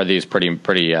are these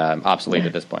pretty obsolete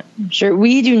at this point? Sure.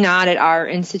 We do not at our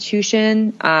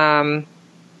institution.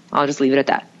 I'll just leave it at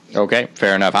that. Okay,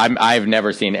 fair enough. I've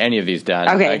never seen any of these done,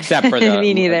 okay. Except for the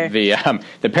Me neither.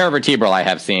 the paravertebral I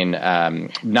have seen,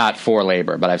 not for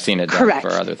labor, but I've seen it done Correct.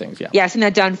 for other things. Yeah, I've seen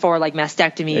that done for like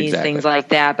mastectomies, exactly. Things like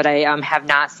that, but I have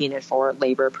not seen it for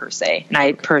labor per se, and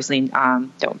I personally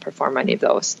don't perform any of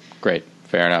those. Great,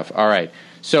 fair enough. All right.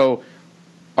 So,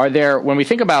 when we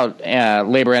think about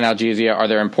labor analgesia, are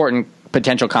there important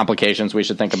potential complications we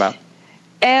should think about?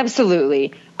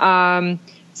 Absolutely.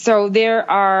 So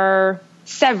there are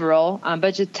several,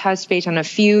 but just touch base on a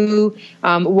few.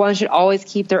 One should always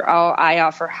keep their eye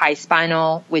out for high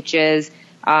spinal, which is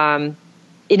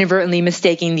inadvertently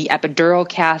mistaking the epidural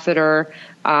catheter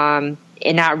and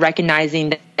not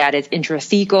recognizing that it's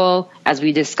intrathecal. As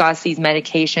we discussed, these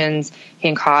medications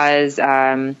can cause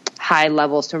high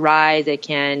levels to rise. It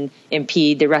can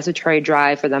impede the respiratory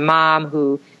drive for the mom,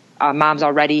 who moms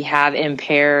already have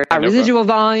impaired residual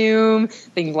volume,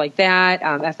 things like that.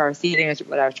 FRC, I think that's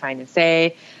what I was trying to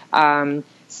say.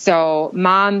 So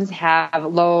moms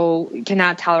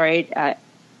cannot tolerate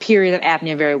periods of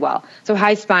apnea very well. So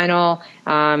high spinal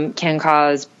can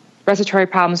cause respiratory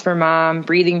problems for mom,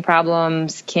 breathing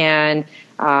problems, can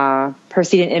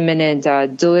precede an imminent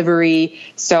delivery.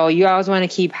 So you always want to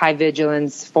keep high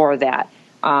vigilance for that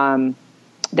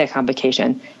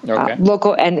complication. Okay.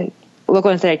 Local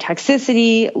anesthetic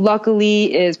toxicity,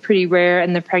 luckily, is pretty rare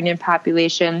in the pregnant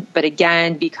population. But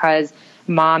again, because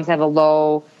moms have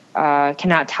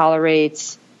cannot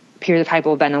tolerate periods of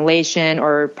hypoventilation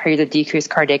or periods of decreased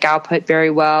cardiac output very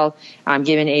well,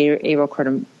 given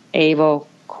aortic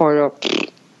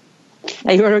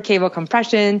cable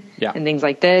compression and things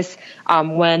like this.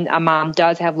 When a mom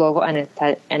does have local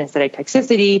anesthetic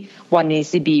toxicity, one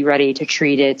needs to be ready to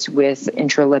treat it with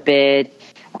intralipid.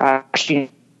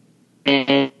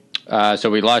 So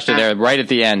we lost you there right at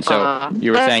the end. So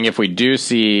you were saying if we do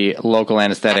see local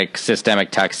anesthetic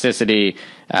systemic toxicity,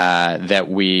 that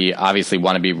we obviously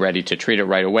want to be ready to treat it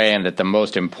right away, and that the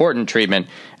most important treatment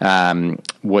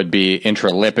would be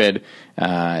intralipid,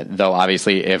 though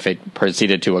obviously if it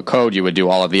proceeded to a code, you would do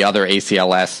all of the other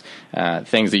ACLS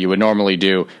things that you would normally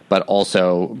do, but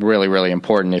also really, really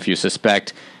important if you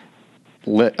suspect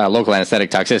local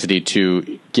anesthetic toxicity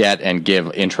to get and give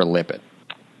intralipid.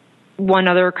 One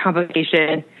other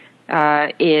complication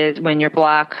is when your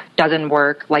block doesn't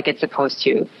work like it's supposed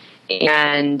to.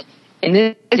 And in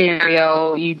this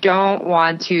scenario, you don't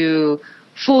want to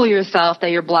fool yourself that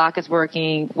your block is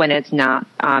working when it's not.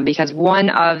 Because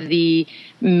one of the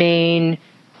main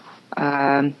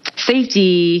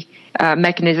safety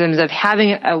mechanisms of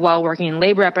having a well-working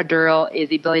labor epidural is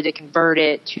the ability to convert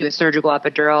it to a surgical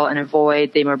epidural and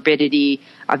avoid the morbidity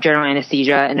of general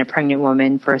anesthesia in a pregnant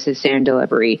woman for a cesarean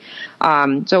delivery.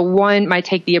 So one might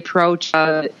take the approach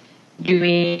of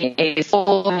doing a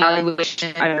full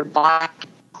evaluation of your block,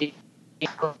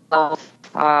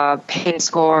 pain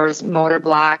scores, motor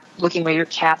block, looking where your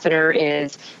catheter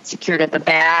is secured at the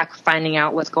back, finding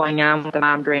out what's going on with the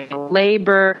mom during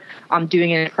labor,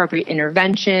 doing an appropriate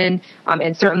intervention,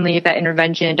 and certainly if that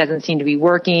intervention doesn't seem to be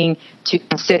working, to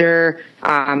consider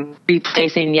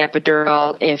replacing the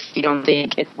epidural if you don't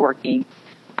think it's working.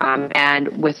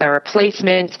 And with a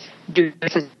replacement, do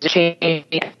this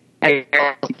change as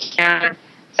you can,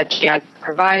 such as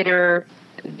provider,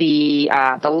 the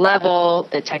level,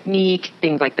 the technique,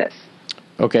 things like this.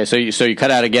 Okay, so you cut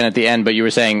out again at the end, but you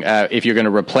were saying if you're going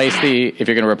to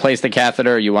replace the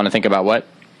catheter, you want to think about what?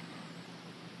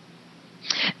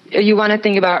 you want to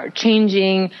think about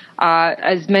changing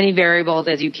as many variables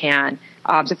as you can.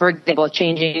 So, for example,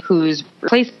 changing who's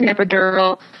replacing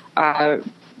epidural,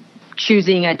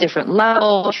 choosing a different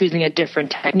level, choosing a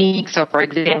different technique. So, for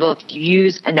example, if you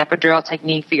use an epidural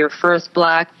technique for your first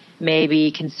block, maybe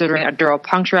considering a dural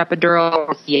puncture epidural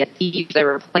or CSE, the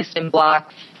replacement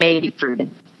block, may be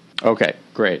prudent. Okay,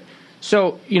 great.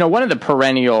 So, one of the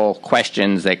perennial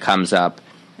questions that comes up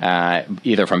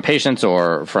either from patients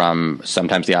or from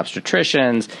sometimes the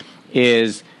obstetricians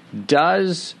is,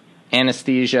 does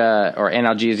anesthesia or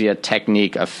analgesia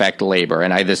technique affect labor?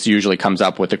 And this usually comes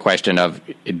up with the question of,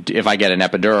 if I get an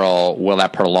epidural, will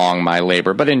that prolong my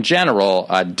labor? But in general,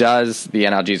 does the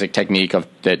analgesic technique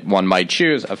that one might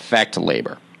choose affect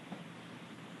labor?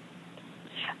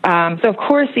 So, of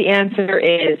course, the answer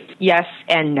is yes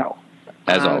and no.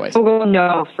 As always. We'll go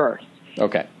no first.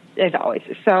 Okay. As always.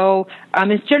 So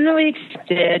it's generally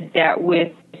accepted that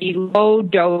with the low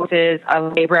doses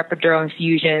of labor epidural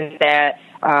infusions that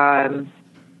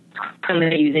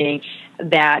currently using,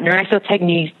 that neuraxial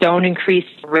techniques don't increase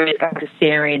the risk of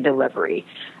cesarean delivery.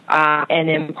 An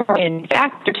important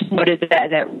factor to note is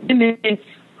that women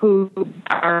who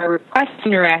are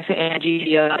requesting neuraxial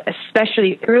analgesia,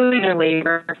 especially early in their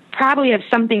labor, probably have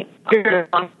something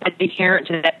inherent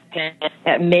to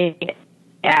that may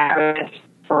add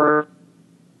for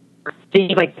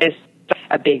things like this: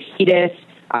 a big fetus,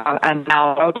 a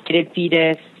malrotated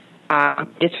fetus,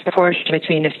 disproportion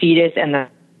between the fetus and the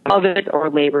pelvis,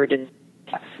 or labor.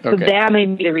 So that may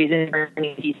be the reason for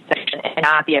C-section and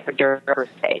not the epidural per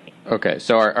se. Okay,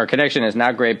 so our connection is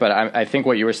not great, but I think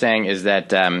what you were saying is that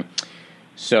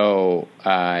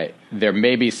there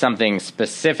may be something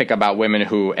specific about women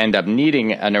who end up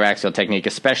needing a neuraxial technique,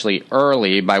 especially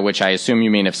early, by which I assume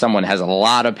you mean if someone has a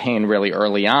lot of pain really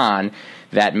early on,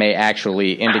 that may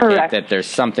actually indicate Correct. that there's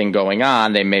something going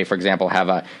on. They may, for example, have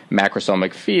a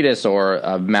macrosomic fetus or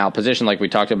a malposition, like we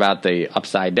talked about, the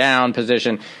upside down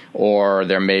position, or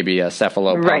there may be a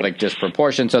cephalopelvic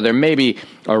disproportion. So there may be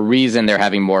a reason they're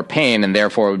having more pain, and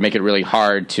therefore it would make it really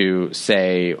hard to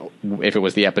say if it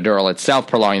was the epidural itself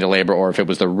prolonging the labor or if it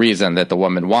was the reason that the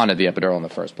woman wanted the epidural in the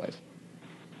first place.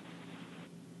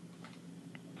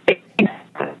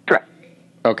 Correct.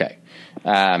 Okay.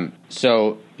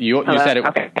 So you said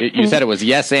it you said it was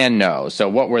yes and no. So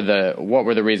what were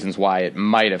the reasons why it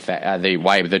might affect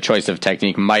why the choice of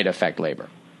technique might affect labor?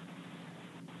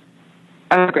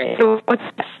 Great. So in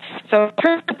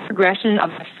terms of progression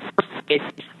of the first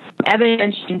stage,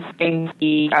 evidence in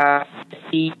the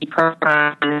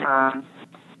program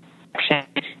section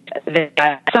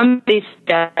that some studies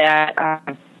that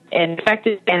an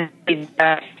effective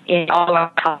anesthesia in all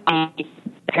of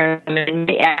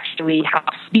may actually help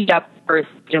speed up first.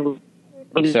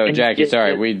 So, Jackie,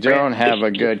 sorry, we don't have a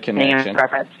good connection.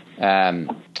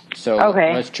 So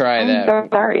let's try that. I'm so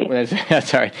sorry.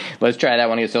 Sorry. Let's try that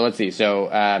one again. So let's see. So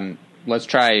let's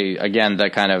try again the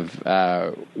kind of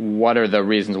what are the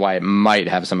reasons why it might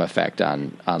have some effect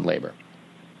on labor?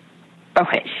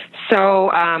 Okay. So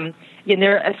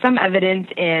there is some evidence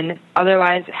in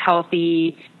otherwise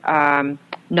healthy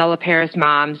nulliparous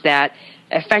moms that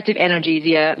effective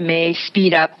analgesia may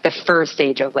speed up the first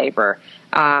stage of labor,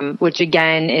 which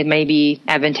again, it may be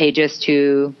advantageous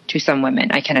to some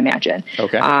women, I can imagine.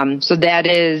 Okay. So that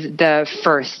is the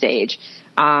first stage.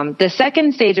 The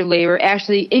second stage of labor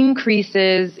actually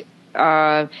increases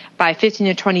by 15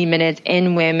 to 20 minutes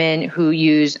in women who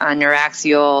use a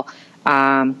neuraxial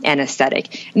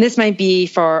anesthetic. And this might be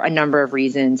for a number of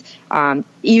reasons,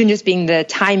 even just being the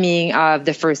timing of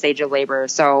the first stage of labor.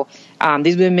 So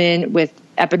these women with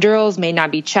epidurals may not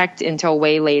be checked until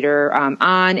way later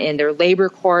on in their labor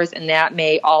course, and that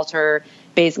may alter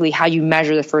basically how you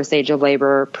measure the first stage of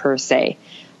labor per se.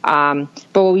 But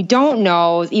what we don't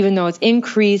know is, even though it's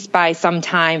increased by some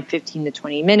time, 15 to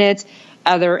 20 minutes,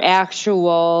 are there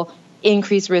actual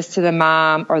increased risks to the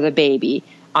mom or the baby?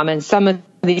 And some of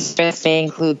these risks may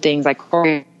include things like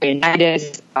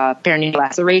chorioiditis, peritoneal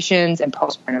lacerations, and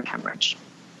postpartum hemorrhage.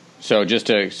 So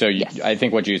I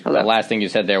think the last thing you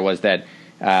said there was that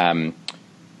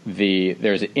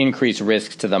there's increased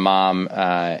risks to the mom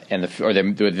and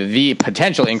the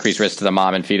potential increased risks to the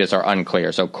mom and fetus are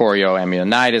unclear. So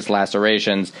chorioamnionitis,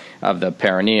 lacerations of the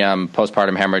perineum,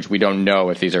 postpartum hemorrhage, we don't know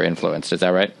if these are influenced. Is that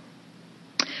right?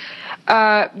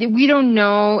 We don't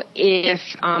know if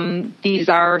these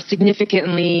are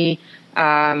significantly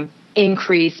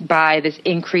increased by this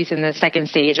increase in the second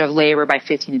stage of labor by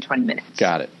 15 to 20 minutes.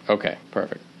 Got it. Okay,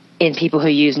 perfect. In people who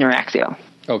use neuraxial.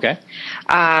 Okay.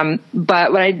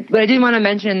 But what I did want to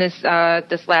mention in this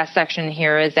last section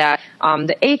here is that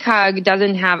the ACOG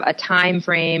doesn't have a time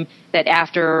frame that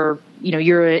after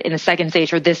you're in the second stage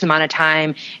for this amount of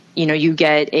time, you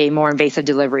get a more invasive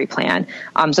delivery plan.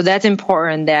 So that's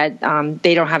important that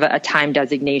they don't have a time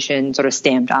designation sort of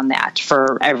stamped on that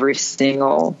for every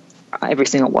single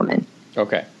woman.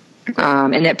 Okay.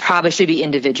 And it probably should be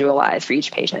individualized for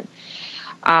each patient.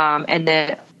 And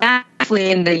then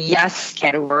lastly, in the yes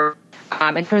category,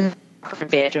 in terms of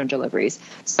vaginal deliveries.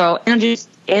 So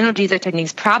analgesic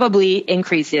techniques probably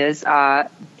increases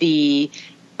the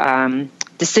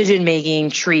decision-making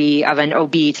tree of an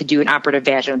OB to do an operative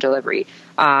vaginal delivery.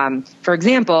 For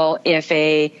example, if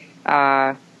a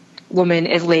woman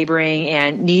is laboring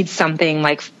and needs something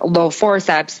like low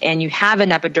forceps and you have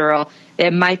an epidural,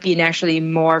 it might be an actually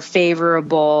more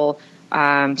favorable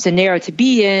scenario to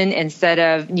be in instead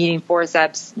of needing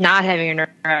forceps, not having a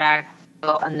neuroactive,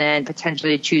 and then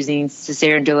potentially choosing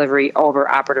cesarean delivery over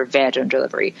operative vaginal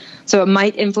delivery. So it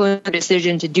might influence the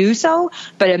decision to do so,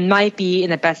 but it might be in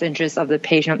the best interest of the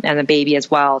patient and the baby as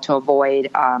well to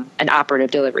avoid an operative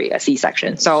delivery, a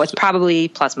C-section. So it's probably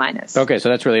plus minus. Okay, so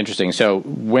that's really interesting. So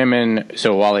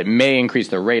while it may increase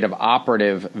the rate of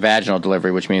operative vaginal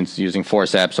delivery, which means using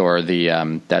forceps or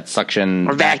the that suction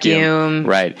or vacuum,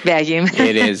 right? Vacuum.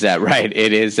 It is right.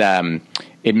 It is.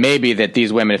 It may be that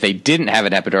these women, if they didn't have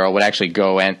an epidural, would actually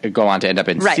go on to end up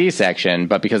in C-section.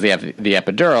 But because they have the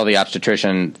epidural, the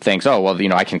obstetrician thinks, oh, well,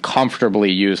 I can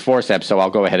comfortably use forceps, so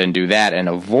I'll go ahead and do that and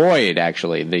avoid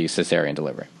actually the cesarean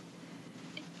delivery.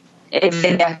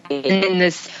 Exactly. In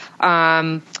this,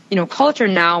 culture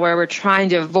now where we're trying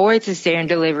to avoid cesarean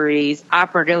deliveries,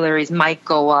 operative deliveries might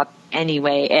go up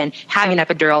anyway, and having an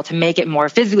epidural to make it more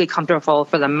physically comfortable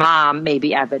for the mom may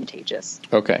be advantageous.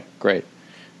 Okay, great.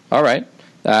 All right.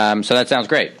 So that sounds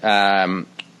great.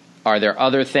 Are there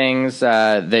other things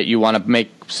that you want to make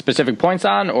specific points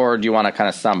on, or do you want to kind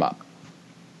of sum up?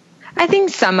 I think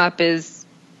sum up is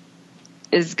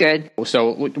good.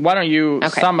 So why don't you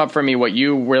sum up for me what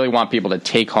you really want people to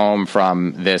take home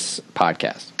from this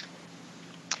podcast?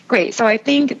 Great. So I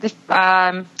think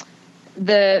the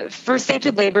first stage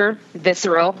of labor,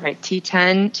 visceral, right,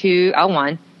 T10 to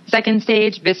L1. Second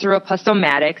stage, visceral plus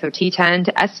somatic, so T10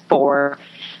 to S4.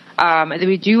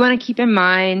 We do want to keep in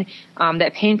mind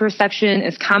that pain perception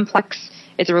is complex.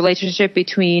 It's a relationship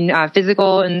between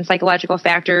physical and psychological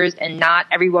factors, and not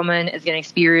every woman is going to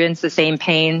experience the same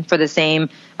pain for the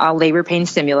same labor pain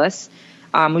stimulus.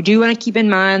 We do want to keep in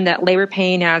mind that labor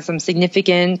pain has some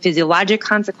significant physiologic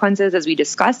consequences, as we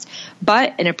discussed,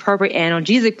 but an appropriate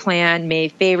analgesic plan may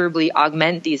favorably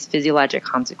augment these physiologic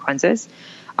consequences.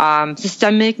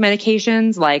 Systemic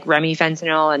medications like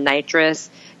remifentanil and nitrous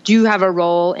do have a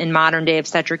role in modern-day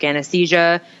obstetric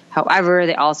anesthesia. However,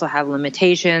 they also have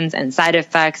limitations and side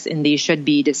effects, and these should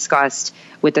be discussed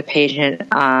with the patient.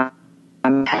 Neuroactive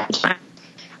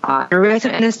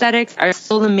anesthetics are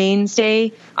still the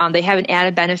mainstay. They have an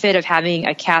added benefit of having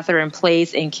a catheter in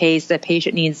place in case the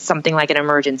patient needs something like an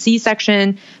emergency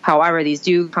C-section. However, these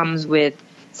do come with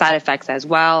side effects as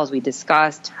well, as we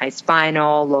discussed: high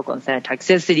spinal, local anesthetic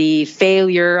toxicity,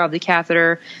 failure of the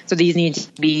catheter. So these need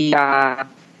to be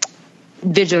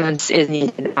vigilance is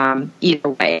needed either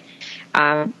way.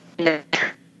 Of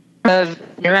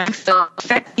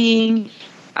neuroactive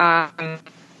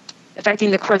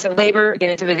affecting the course of labor,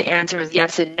 again, the answer is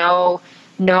yes and no.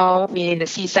 No, meaning the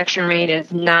C-section rate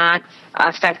is not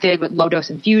affected with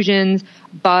low-dose infusions,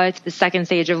 but the second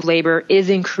stage of labor is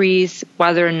increased.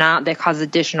 Whether or not that causes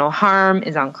additional harm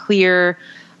is unclear,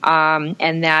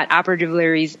 and that operative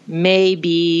deliveries may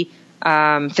be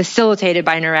facilitated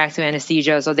by neuroactive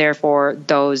anesthesia, so therefore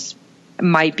those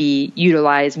might be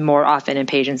utilized more often in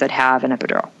patients that have an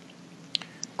epidural.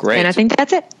 Great. And I think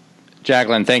that's it.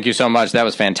 Jacqueline, thank you so much. That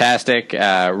was fantastic,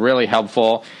 really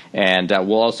helpful, and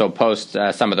we'll also post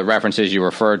some of the references you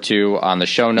referred to on the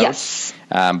show notes. Yes,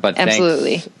 but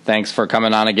absolutely. Thanks for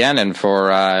coming on again and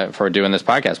for doing this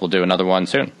podcast. We'll do another one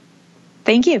soon.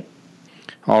 Thank you.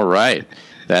 All right.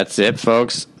 That's it,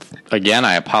 folks. Again,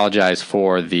 I apologize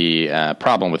for the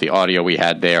problem with the audio we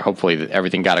had there. Hopefully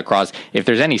everything got across. If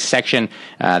there's any section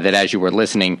that as you were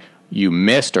listening you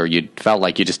missed, or you felt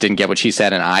like you just didn't get what she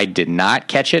said and I did not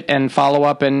catch it and follow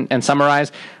up and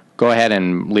summarize, go ahead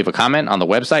and leave a comment on the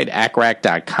website,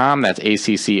 accrac.com. That's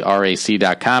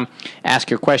ACCRAC.com. Ask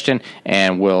your question,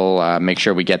 and we'll make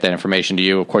sure we get that information to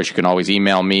you. Of course, you can always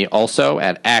email me also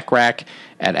at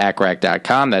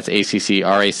accrac@accrac.com. That's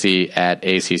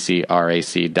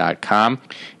ACCRAC@ACCRAC.com.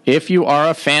 If you are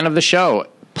a fan of the show,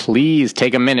 please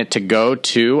take a minute to go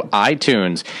to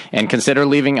iTunes and consider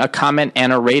leaving a comment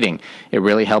and a rating. It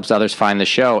really helps others find the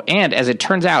show. And as it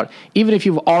turns out, even if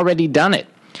you've already done it,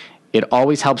 it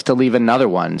always helps to leave another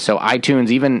one. So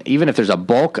iTunes, even if there's a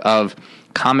bulk of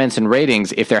comments and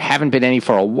ratings, if there haven't been any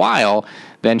for a while,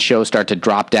 then shows start to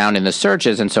drop down in the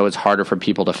searches, and so it's harder for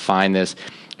people to find this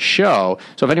show.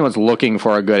 So if anyone's looking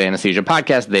for a good anesthesia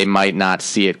podcast, they might not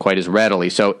see it quite as readily.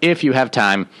 So if you have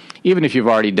time, even if you've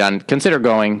already done, consider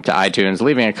going to iTunes,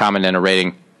 leaving a comment and a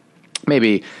rating,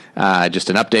 maybe just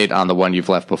an update on the one you've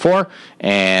left before,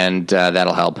 and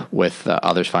that'll help with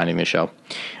others finding the show.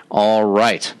 All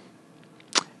right.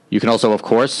 You can also, of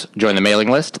course, join the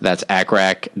mailing list. That's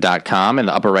acrac.com in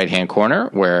the upper right-hand corner,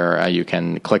 where you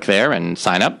can click there and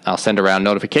sign up. I'll send around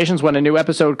notifications when a new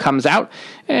episode comes out,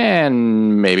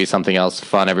 and maybe something else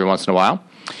fun every once in a while.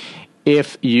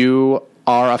 If you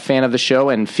are a fan of the show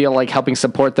and feel like helping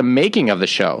support the making of the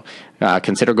show,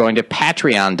 consider going to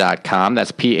patreon.com.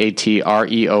 That's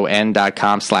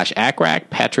patreon.com/ACRAC,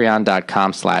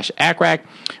 patreon.com/ACRAC,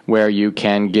 where you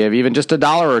can give even just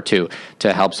 $1 or $2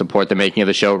 to help support the making of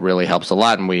the show. It really helps a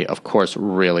lot, and we, of course,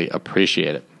 really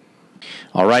appreciate it.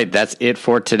 All right, that's it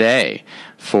for today.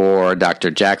 For Dr.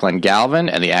 Jacqueline Galvin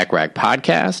and the ACRAC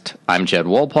podcast, I'm Jed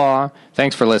Wolpaw.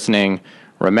 Thanks for listening.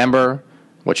 Remember,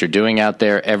 what you're doing out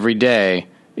there every day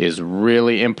is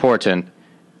really important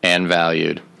and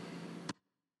valued.